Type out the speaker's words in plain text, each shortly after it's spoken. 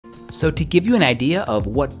So to give you an idea of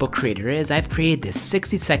what Book Creator is, I've created this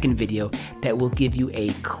 60-second video that will give you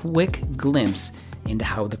a quick glimpse into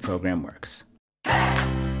how the program works.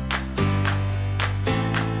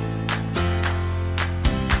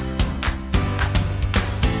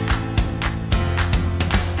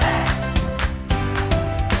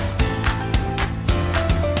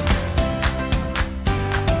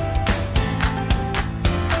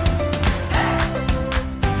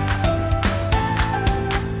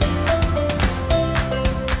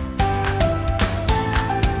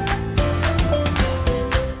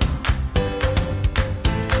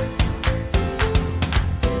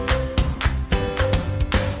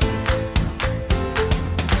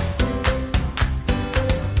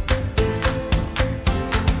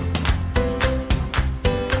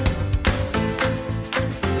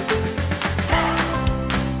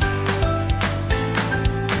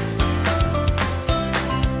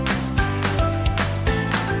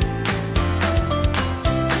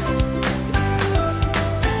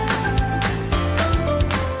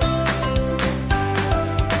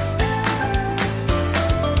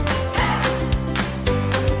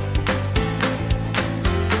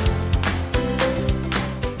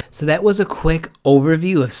 So that was a quick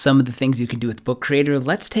overview of some of the things you can do with Book Creator.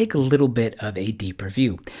 Let's take a little bit of a deeper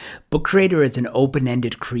view. Book Creator is an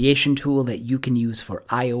open-ended creation tool that you can use for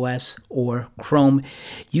iOS or Chrome.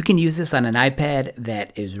 You can use this on an iPad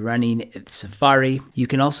that is running Safari. You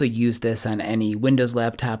can also use this on any Windows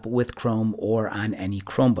laptop with Chrome or on any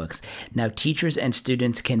Chromebooks. Now, teachers and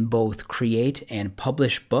students can both create and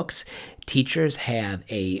publish books. Teachers have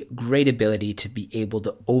a great ability to be able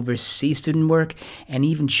to oversee student work and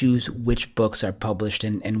even choose which books are published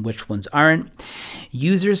and which ones aren't.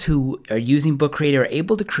 Users who are using Book Creator are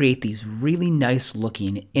able to create these really nice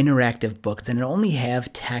looking interactive books that not only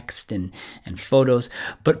have text and photos,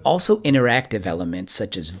 but also interactive elements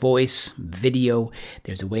such as voice, video.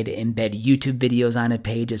 There's a way to embed YouTube videos on a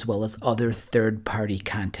page as well as other third-party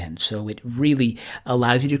content. So it really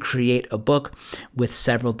allows you to create a book with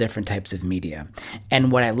several different types of media.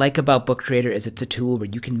 And what I like about Book Creator is it's a tool where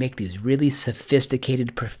you can make these really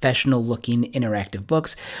sophisticated, professional looking interactive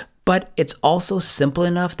books, but it's also simple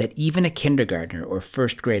enough that even a kindergartner or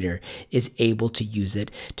first grader is able to use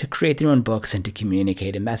it to create their own books and to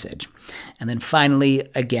communicate a message. And then finally,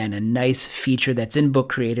 again, a nice feature that's in Book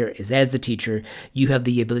Creator is as the teacher, you have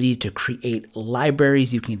the ability to create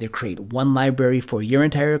libraries. You can either create one library for your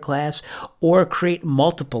entire class or create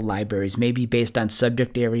multiple libraries, maybe based on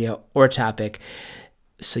subject area or topic.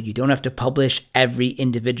 So you don't have to publish every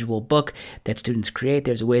individual book that students create.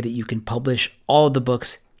 There's a way that you can publish all of the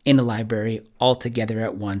books in a library all together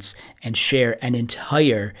at once and share an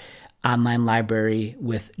entire online library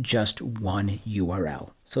with just one URL.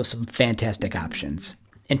 So some fantastic options.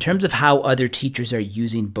 In terms of how other teachers are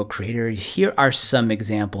using Book Creator, here are some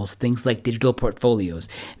examples. Things like digital portfolios,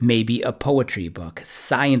 maybe a poetry book,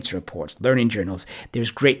 science reports, learning journals. There's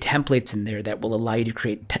great templates in there that will allow you to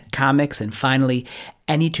create comics, and finally,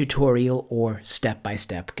 any tutorial or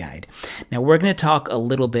step-by-step guide. Now we're going to talk a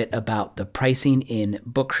little bit about the pricing in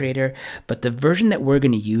Book Creator, but the version that we're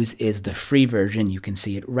going to use is the free version. You can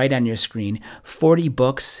see it right on your screen. 40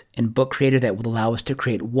 books in Book Creator that will allow us to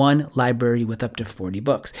create one library with up to 40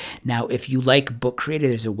 books. Now, if you like Book Creator,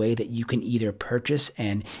 there's a way that you can either purchase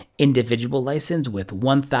an individual license with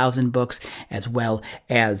 1,000 books as well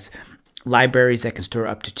as libraries that can store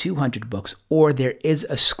up to 200 books, or there is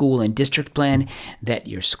a school and district plan that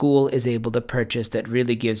your school is able to purchase that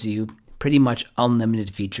really gives you pretty much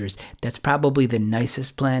unlimited features. That's probably the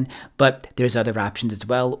nicest plan, but there's other options as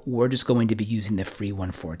well. We're just going to be using the free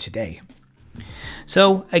one for today.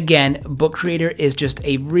 So again, Book Creator is just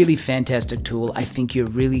a really fantastic tool. I think you're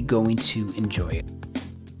really going to enjoy it.